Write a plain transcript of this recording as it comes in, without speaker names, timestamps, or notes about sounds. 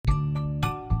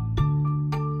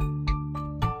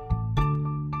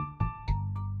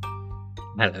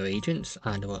Hello, agents,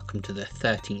 and welcome to the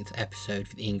 13th episode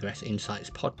of the Ingress Insights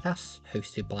podcast,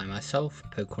 hosted by myself,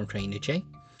 Pokemon Trainer Jay.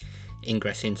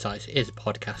 Ingress Insights is a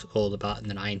podcast all about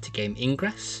the Niantic game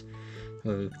Ingress.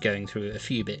 We're going through a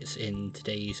few bits in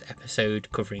today's episode,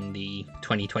 covering the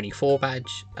 2024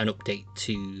 badge, an update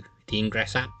to the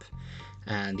Ingress app,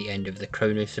 and the end of the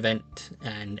Chronos event,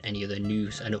 and any other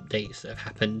news and updates that have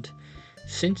happened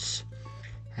since.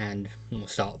 And we'll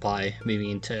start by moving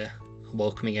into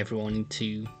welcoming everyone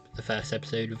into the first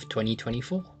episode of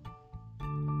 2024.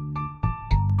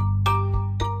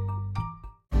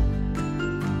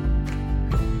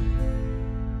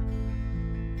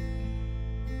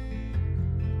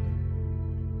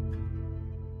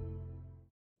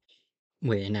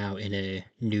 We're now in a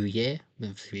new year,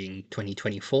 being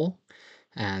 2024,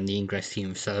 and the Ingress team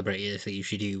have celebrated as they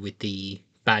usually do with the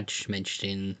badge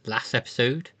mentioned in last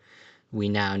episode. We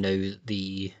now know that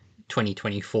the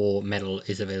 2024 medal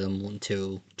is available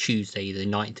until Tuesday, the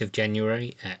 9th of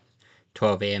January at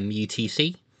 12 AM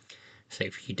UTC. So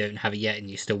if you don't have it yet and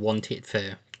you still want it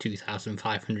for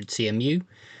 2,500 CMU,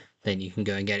 then you can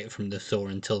go and get it from the store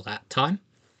until that time.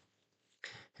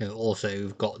 We've also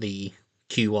got the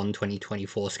Q1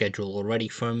 2024 schedule already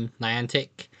from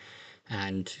Niantic,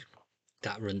 and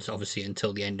that runs obviously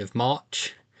until the end of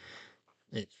March.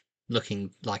 It's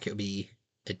looking like it'll be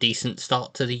a decent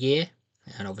start to the year,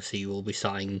 and obviously we'll be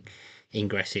starting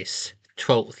Ingress's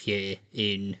 12th year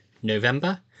in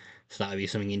November, so that'll be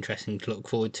something interesting to look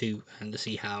forward to and to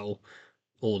see how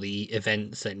all the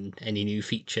events and any new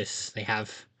features they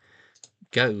have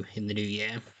go in the new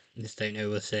year. I just don't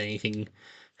know if there's anything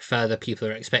further people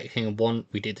are expecting and want.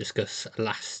 We did discuss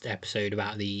last episode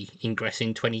about the Ingress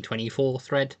in 2024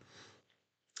 thread.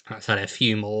 That's had a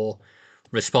few more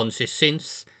responses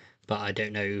since, but I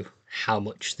don't know how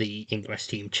much the Ingress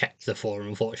team checked the forum,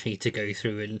 unfortunately, to go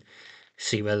through and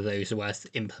see whether those are worth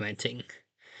implementing.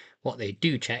 What they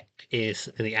do check is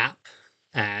the app,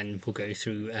 and we'll go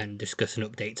through and discuss an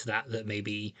update to that may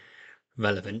be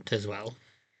relevant as well.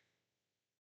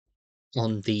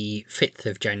 On the 5th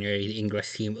of January, the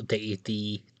Ingress team updated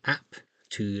the app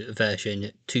to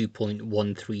version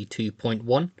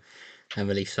 2.132.1 and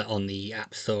released that on the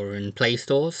App Store and Play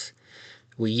Stores.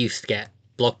 We used to get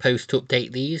blog posts to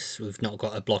update these. We've not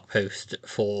got a blog post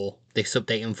for this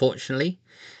update, unfortunately.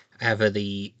 However,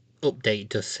 the update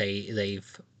does say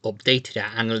they've updated our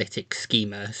analytics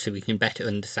schema so we can better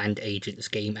understand agents'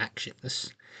 game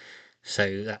actions.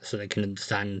 So that's so they can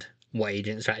understand what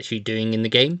agents are actually doing in the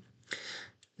game.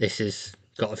 This has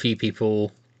got a few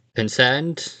people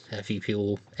concerned, a few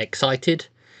people excited.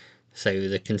 So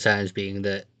the concerns being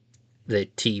that the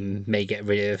team may get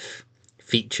rid of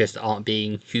features that aren't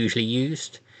being hugely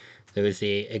used. There was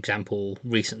the example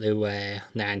recently where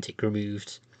Niantic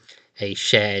removed a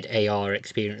shared AR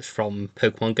experience from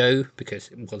Pokemon Go because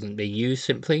it wasn't being used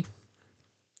simply.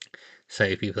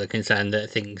 So people are concerned that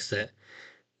things that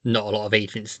not a lot of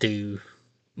agents do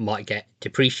might get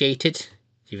depreciated,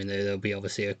 even though there'll be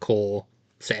obviously a core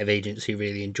set of agents who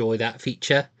really enjoy that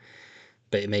feature.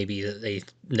 But it may be that they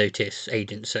notice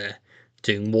agents are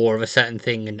doing more of a certain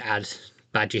thing and add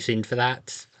badges in for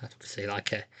that. Obviously,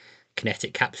 like a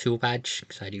kinetic capsule badge,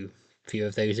 because I do a few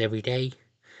of those every day.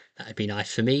 That'd be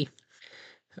nice for me.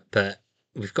 But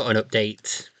we've got an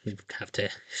update. We have to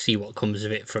see what comes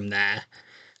of it from there.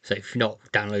 So if you've not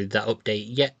downloaded that update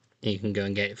yet, you can go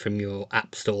and get it from your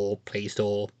App Store, Play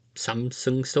Store,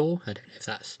 Samsung Store. I don't know if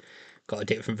that's got a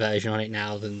different version on it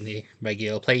now than the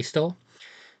regular Play Store.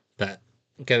 But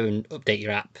go and update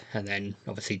your app and then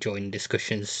obviously join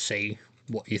discussions, say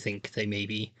what you think they may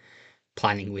be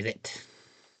planning with it.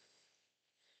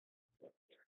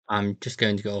 I'm just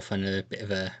going to go off on a bit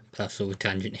of a personal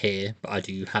tangent here, but I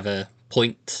do have a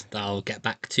point that I'll get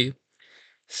back to.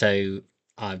 So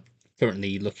I'm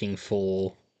currently looking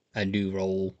for a new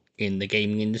role in the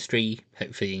gaming industry,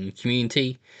 hopefully in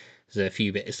community. There's a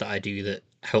few bits that I do that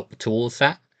help towards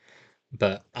that,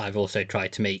 but I've also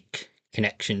tried to make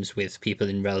connections with people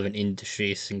in relevant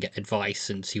industries and get advice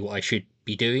and see what I should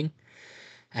be doing.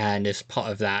 And as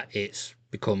part of that, it's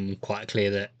become quite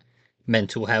clear that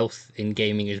mental health in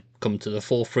gaming has come to the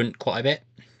forefront quite a bit.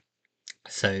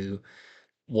 So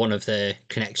one of the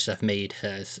connections I've made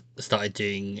has started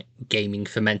doing Gaming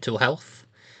for Mental Health,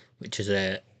 which is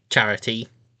a charity,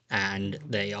 and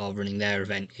they are running their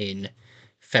event in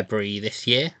February this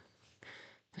year.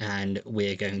 And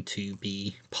we're going to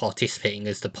be participating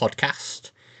as the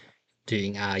podcast,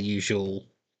 doing our usual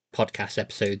podcast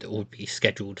episode that will be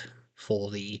scheduled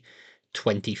for the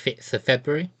 25th of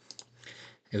February.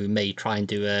 And we may try and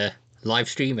do a live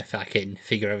stream if I can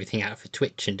figure everything out for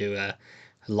Twitch and do a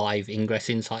live Ingress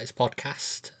Insights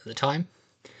podcast at the time.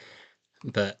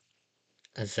 But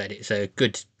as I said, it's a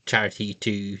good charity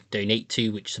to donate to,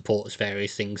 which supports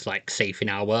various things like Safe in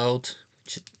Our World,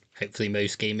 which hopefully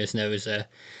most gamers know as a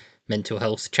mental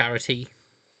health charity.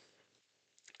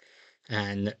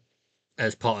 And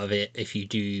as part of it, if you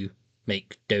do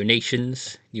make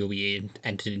donations, you'll be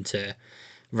entered into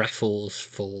raffles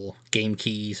for game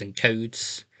keys and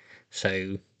codes.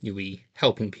 So you'll be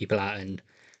helping people out and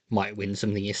might win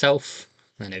something yourself.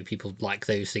 I know people like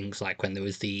those things, like when there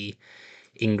was the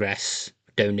Ingress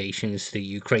donations to the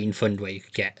Ukraine Fund, where you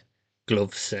could get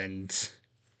gloves and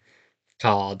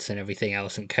cards and everything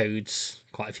else and codes.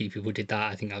 Quite a few people did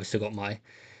that. I think I've still got my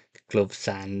gloves,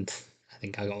 and I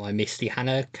think I got my Misty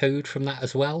Hannah code from that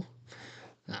as well.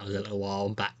 That was a little while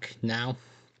back now.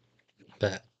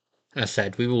 But as I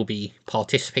said, we will be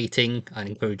participating. I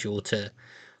encourage you all to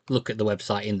look at the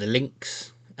website in the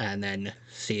links and then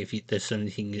see if there's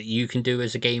something that you can do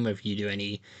as a gamer, if you do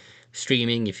any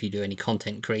streaming, if you do any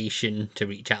content creation, to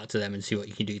reach out to them and see what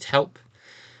you can do to help.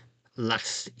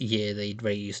 Last year they'd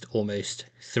raised almost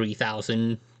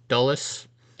 $3,000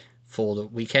 for the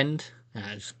weekend,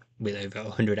 with over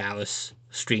 100 hours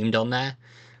streamed on there.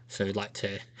 So I'd like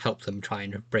to help them try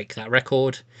and break that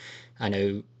record. I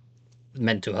know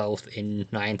mental health in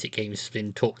Niantic games has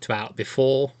been talked about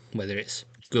before, whether it's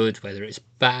good, whether it's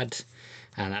bad,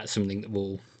 and that's something that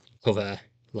we'll cover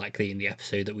likely in the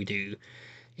episode that we do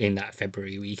in that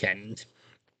February weekend.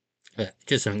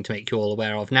 Just something to make you all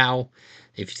aware of now.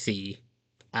 If you see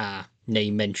our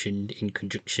name mentioned in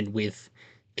conjunction with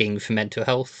Games for Mental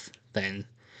Health, then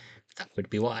that would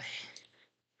be why.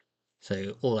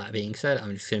 So, all that being said,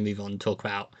 I'm just going to move on and talk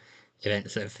about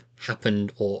events that have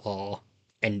happened or are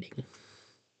ending.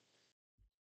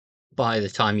 By the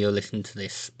time you're listening to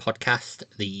this podcast,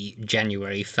 the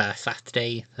January 1st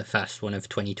Saturday, the first one of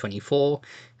 2024,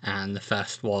 and the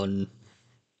first one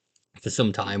for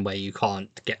some time where you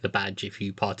can't get the badge if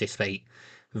you participate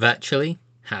virtually,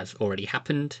 has already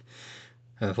happened.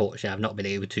 Unfortunately, I've not been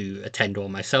able to attend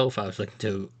one myself. I was looking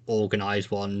to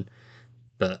organise one,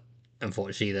 but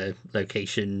unfortunately, the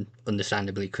location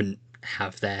understandably couldn't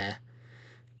have their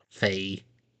Fae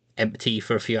empty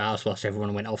for a few hours whilst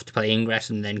everyone went off to play Ingress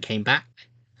and then came back.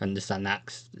 I understand that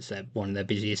 'cause it's one of their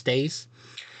busiest days.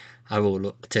 I will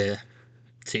look to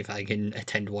see if I can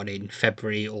attend one in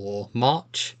February or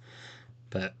March,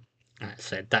 but as I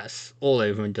said, that's all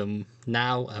over and done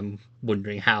now. I'm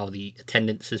wondering how the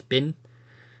attendance has been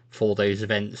for those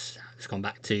events. It's gone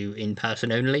back to in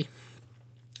person only,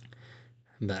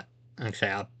 but like I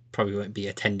say, I probably won't be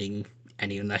attending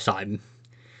any unless I'm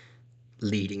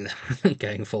leading them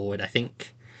going forward, I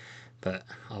think. But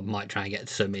I might try and get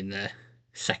some in the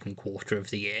second quarter of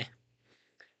the year.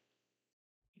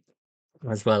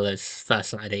 As well as First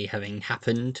Saturday having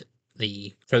happened,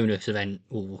 the Cronus event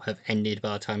will have ended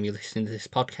by the time you listen to this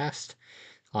podcast.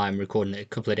 I'm recording it a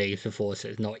couple of days before, so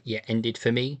it's not yet ended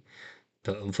for me.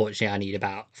 But unfortunately, I need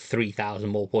about 3,000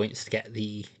 more points to get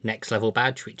the next level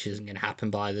badge, which isn't going to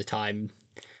happen by the time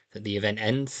that the event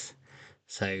ends.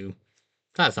 So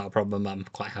that's not a problem. I'm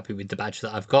quite happy with the badge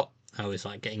that I've got. I always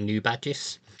like getting new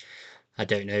badges. I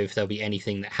don't know if there'll be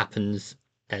anything that happens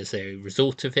as a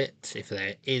result of it. If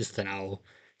there is, then I'll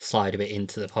slide a bit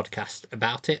into the podcast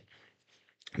about it.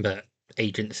 But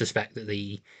agents suspect that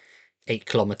the 8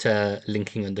 kilometre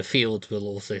linking under fields will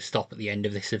also stop at the end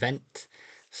of this event.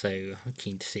 So I'm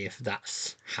keen to see if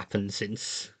that's happened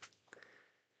since.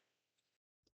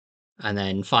 And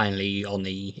then finally, on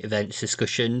the events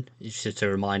discussion, it's just a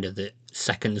reminder that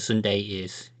second Sunday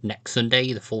is next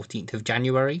Sunday, the 14th of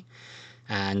January.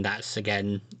 And that's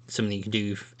again something you can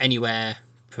do anywhere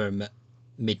from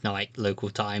midnight local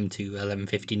time to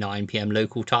 11:59 p.m.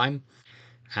 local time.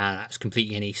 And that's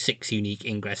completing any 6 unique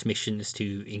ingress missions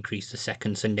to increase the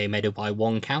second Sunday medal by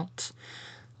 1 count.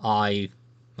 I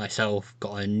myself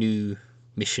got a new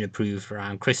mission approved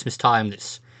around Christmas time.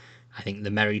 That's, I think,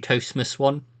 the Merry Toastmas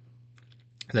one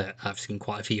that I've seen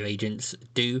quite a few agents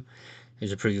do. It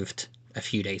was approved a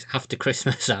few days after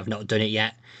Christmas. I've not done it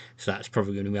yet, so that's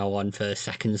probably going to be my one for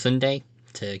second Sunday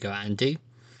to go out and do.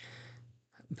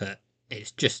 But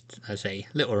it's just as a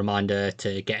little reminder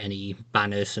to get any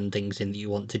banners and things in that you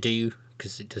want to do,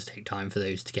 because it does take time for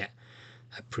those to get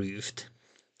approved.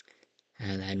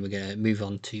 And then we're going to move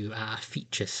on to our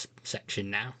features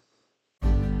section now.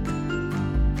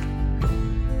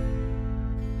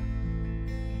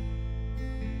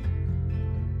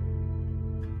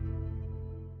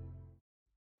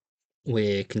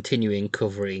 We're continuing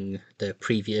covering the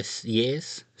previous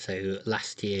years. So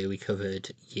last year we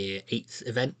covered Year 8's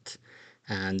event,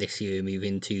 and this year we move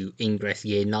into Ingress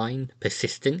Year 9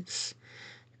 Persistence.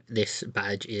 This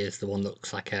badge is the one that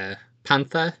looks like a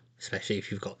panther, especially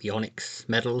if you've got the Onyx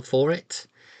medal for it.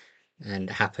 And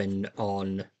it happened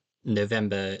on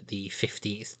November the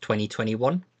 15th,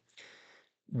 2021.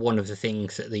 One of the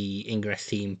things that the Ingress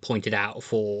team pointed out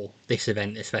for this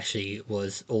event especially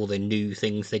was all the new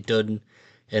things they'd done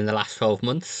in the last 12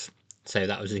 months. So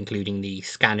that was including the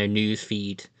scanner news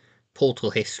feed, portal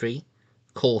history,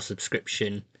 core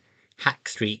subscription, hack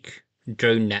streak,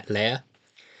 drone net layer,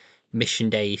 mission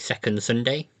day second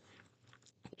Sunday,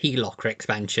 key locker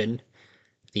expansion,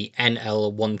 the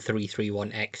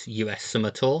NL1331X US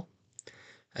Summer Tour,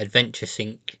 Adventure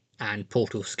Sync, and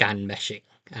Portal Scan meshing.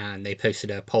 And they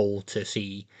posted a poll to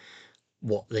see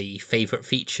what the favourite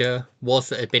feature was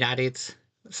that had been added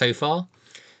so far.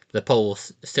 The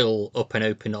poll's still up and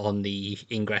open on the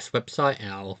Ingress website,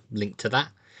 and I'll link to that.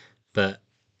 But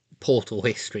Portal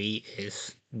History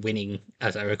is winning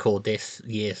as I record this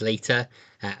years later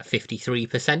at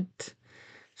 53%.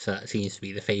 So that seems to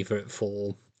be the favourite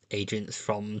for agents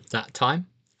from that time.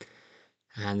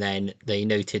 And then they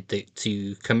noted that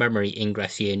to commemorate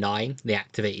Ingress Year 9, they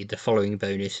activated the following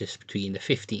bonuses between the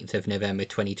 15th of November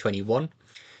 2021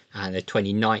 and the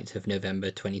 29th of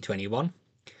November 2021.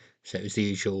 So it was the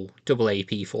usual double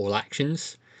AP for all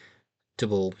actions,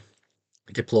 double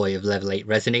deploy of level 8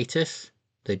 resonators,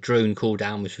 the drone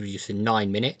cooldown was reduced in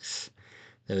 9 minutes,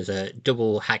 there was a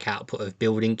double hack output of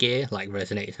building gear like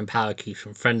resonators and power cubes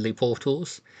from friendly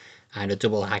portals, and a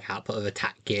double hack output of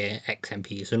attack gear,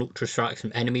 XMPs and ultra strikes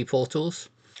from enemy portals.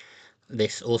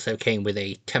 This also came with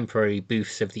a temporary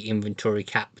boost of the inventory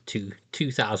cap to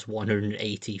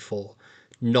 2,180 for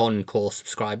non-core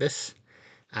subscribers,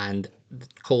 and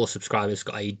core subscribers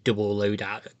got a double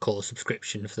loadout core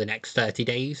subscription for the next 30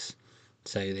 days,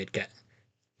 so they'd get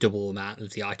double amount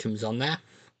of the items on there.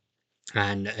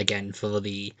 And again, for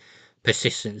the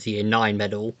persistence year 9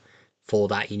 medal, for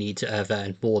that you need to have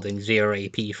earned more than 0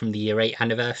 AP from the year 8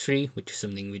 anniversary, which is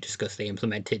something we discussed they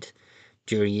implemented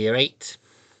during year 8.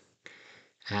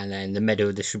 And then the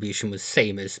medal distribution was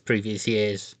same as previous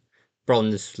years: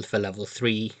 bronze for level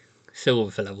 3,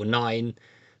 silver for level 9,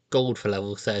 gold for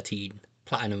level 13,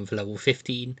 platinum for level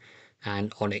 15,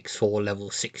 and onyx for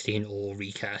level 16 or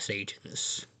recurse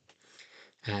agents.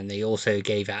 And they also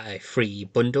gave out a free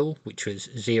bundle, which was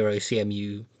 0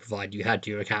 CMU, provided you had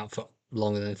your account for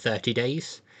longer than 30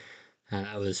 days. And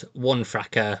that was 1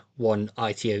 Fracker, 1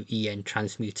 ITO EN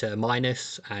Transmuter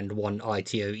minus, and 1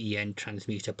 ITO EN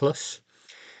Transmuter plus.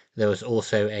 There was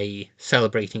also a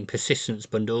Celebrating Persistence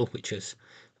bundle, which was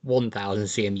 1000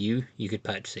 CMU. You could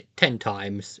purchase it 10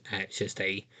 times, and it's just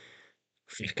a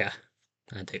Fracker.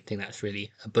 I don't think that's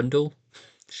really a bundle.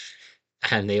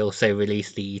 And they also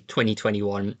released the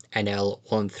 2021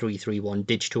 NL1331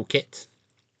 digital kit,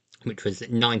 which was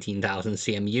 19,000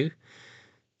 CMU,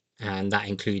 and that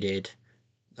included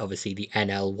obviously the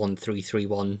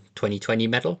NL1331 2020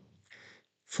 medal,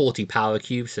 40 power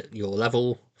cubes at your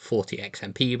level, 40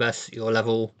 XMP bursts at your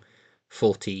level,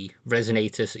 40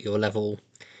 resonators at your level,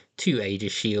 2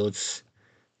 Aegis shields,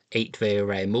 8 very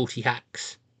rare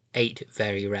multi-hacks, 8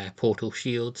 very rare portal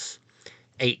shields,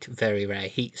 8 very rare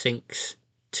heat sinks,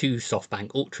 2 SoftBank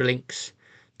Ultralinks,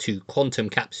 2 Quantum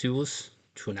capsules,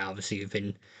 which will now obviously have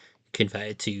been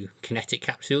converted to kinetic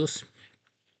capsules,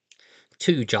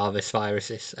 2 Jarvis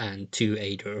viruses, and 2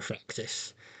 Ada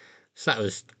Reflectus. So that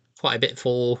was quite a bit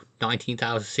for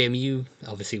 19,000 CMU.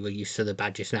 Obviously, we're used to the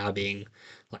badges now being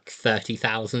like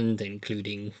 30,000,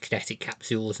 including kinetic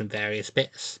capsules and various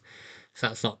bits. So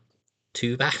that's not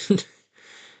too bad.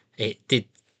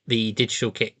 The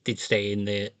digital kit did stay in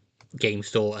the game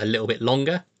store a little bit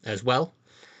longer as well,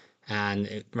 and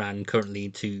it ran until the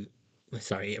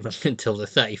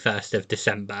 31st of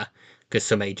December because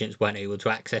some agents weren't able to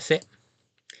access it.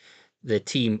 The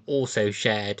team also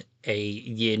shared a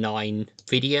year 9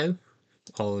 video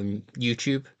on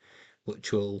YouTube,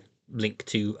 which we'll link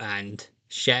to and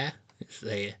share. It's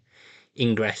the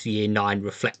Ingress year 9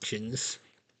 reflections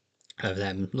of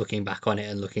them looking back on it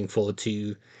and looking forward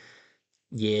to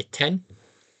year 10.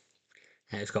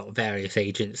 And it's got various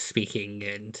agents speaking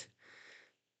and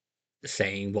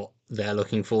saying what they're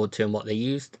looking forward to and what they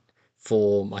used.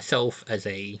 For myself, as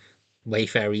a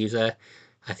Wayfarer user,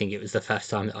 I think it was the first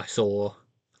time that I saw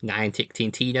Niantic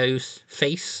Tintino's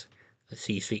face, as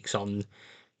he speaks on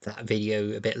that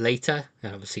video a bit later.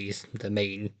 And obviously, he's the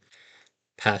main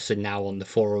person now on the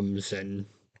forums and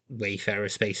Wayfarer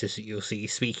spaces that you'll see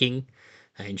speaking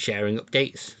and sharing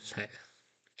updates. So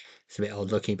it's a bit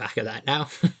odd looking back at that now.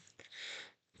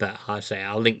 But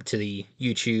I'll link to the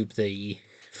YouTube, the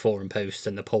forum post,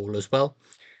 and the poll as well,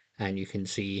 and you can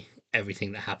see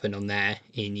everything that happened on there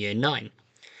in year 9.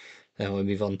 Then we'll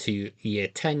move on to year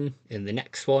 10 in the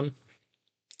next one.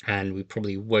 and we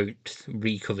probably won't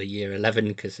recover year 11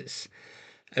 because it's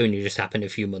only just happened a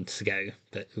few months ago,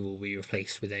 but it will be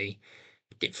replaced with a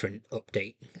different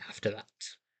update after that.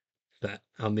 But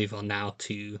I'll move on now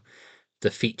to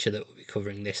the feature that we'll be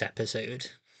covering this episode.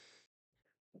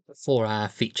 For our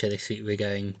feature this week, we're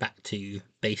going back to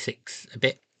basics a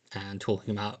bit and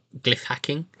talking about glyph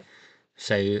hacking.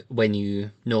 So when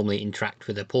you normally interact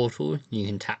with a portal, you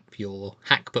can tap your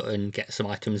hack button, get some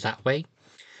items that way.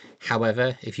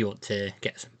 However, if you want to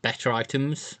get some better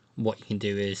items, what you can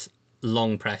do is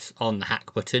long press on the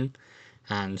hack button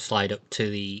and slide up to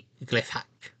the glyph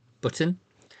hack button,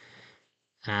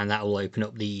 and that will open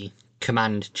up the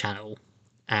command channel.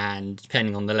 And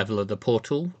depending on the level of the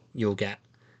portal, you'll get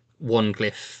one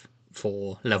glyph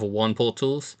for level 1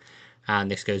 portals,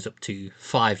 and this goes up to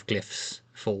 5 glyphs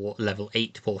for level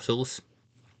 8 portals.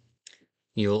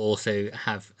 You'll also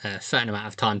have a certain amount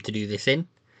of time to do this in,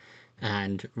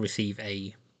 and receive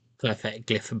a perfect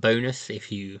glyph bonus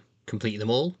if you complete them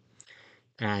all.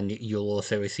 And you'll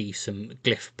also receive some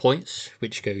glyph points,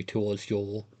 which go towards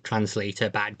your translator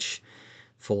badge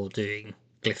for doing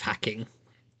glyph hacking.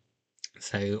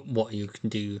 So what you can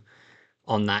do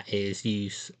on that is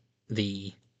use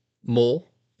the more,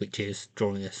 which is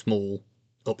drawing a small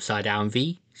upside down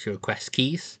V to request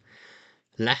keys,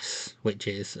 less, which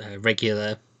is a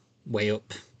regular way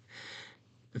up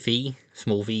V,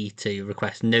 small v, to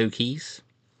request no keys.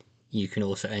 You can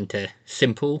also enter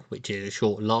simple, which is a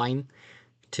short line,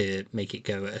 to make it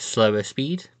go at a slower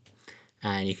speed.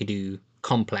 And you can do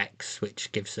complex,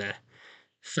 which gives a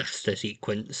faster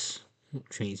sequence,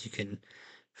 which means you can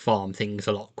farm things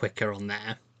a lot quicker on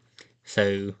there.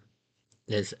 So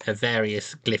there's a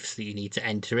various glyphs that you need to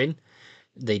enter in.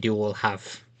 They do all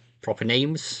have proper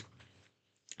names,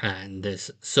 and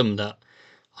there's some that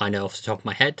I know off the top of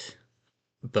my head,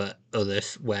 but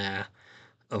others where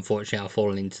unfortunately I've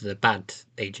fallen into the bad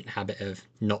agent habit of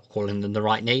not calling them the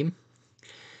right name.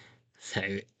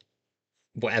 So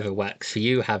whatever works for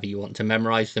you, however you want to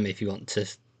memorize them. If you want to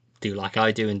do like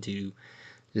I do and do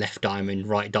left diamond,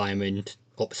 right diamond,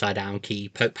 upside down key,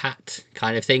 Pope hat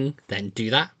kind of thing, then do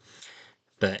that.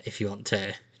 But if you want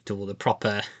to do all the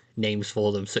proper names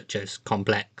for them, such as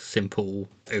complex, simple,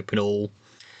 open all,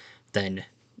 then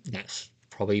that's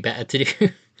probably better to do.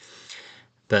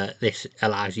 But this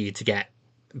allows you to get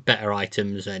better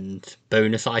items and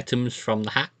bonus items from the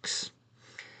hacks.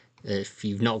 If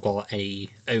you've not got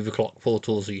any overclock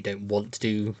portals or you don't want to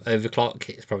do overclock,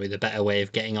 it's probably the better way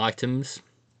of getting items.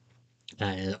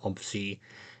 Obviously,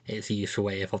 it's a useful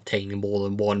way of obtaining more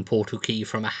than one portal key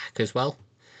from a hack as well,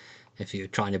 if you're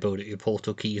trying to build up your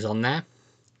portal keys on there.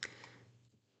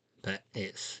 But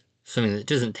it's something that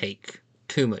doesn't take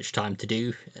too much time to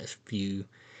do if you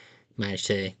manage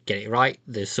to get it right.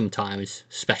 There's sometimes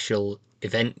special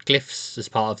event glyphs as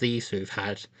part of these. So we've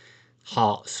had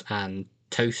hearts and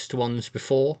toast ones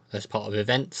before as part of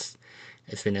events.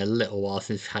 It's been a little while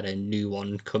since we've had a new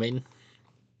one come in,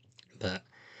 but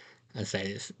as I said,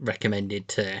 it's recommended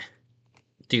to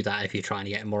do that if you're trying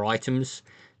to get more items.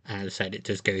 And as I said, it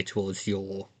does go towards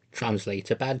your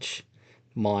translator badge.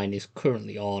 Mine is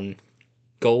currently on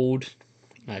gold.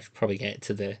 I should probably get it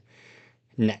to the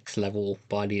next level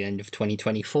by the end of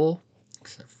 2024,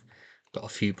 because I've got a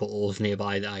few portals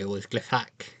nearby that I always glyph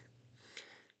hack.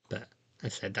 But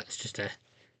as I said, that's just a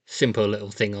simple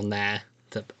little thing on there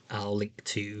that I'll link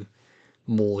to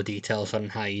more details on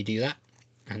how you do that,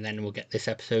 and then we'll get this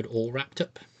episode all wrapped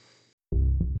up.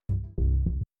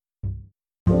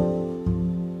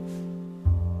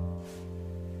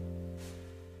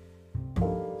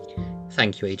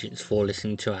 Thank you, agents, for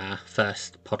listening to our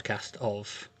first podcast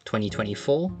of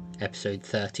 2024, episode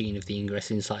 13 of the Ingress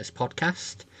Insights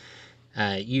podcast.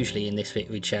 Usually in this bit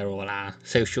we'd share all our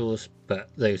socials, but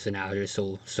those are now just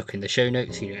all stuck in the show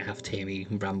notes, so you don't have to hear me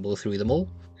ramble through them all.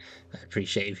 I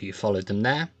appreciate if you followed them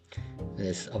there.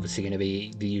 There's obviously going to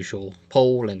be the usual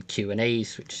poll and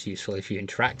Q&As, which is useful if you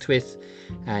interact with.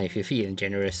 And if you're feeling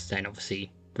generous, then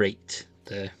obviously rate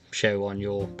the show on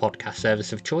your podcast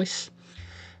service of choice.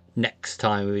 Next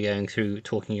time we'll be going through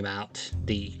talking about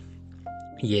the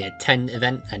year 10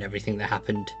 event and everything that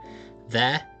happened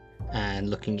there, and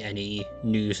looking at any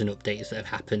news and updates that have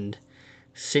happened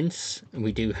since.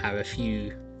 We do have a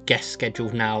few guests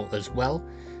scheduled now as well,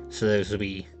 so those will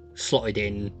be slotted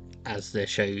in as the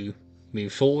show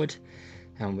moves forward,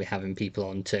 and we're having people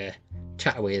on to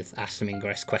chat with, ask some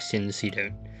Ingress questions, so you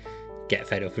don't get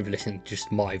fed up with listening to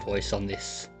just my voice on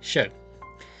this show.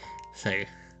 So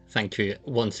thank you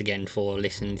once again for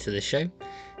listening to the show.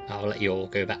 I'll let you all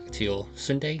go back to your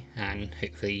Sunday and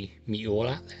hopefully meet you all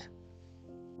out there.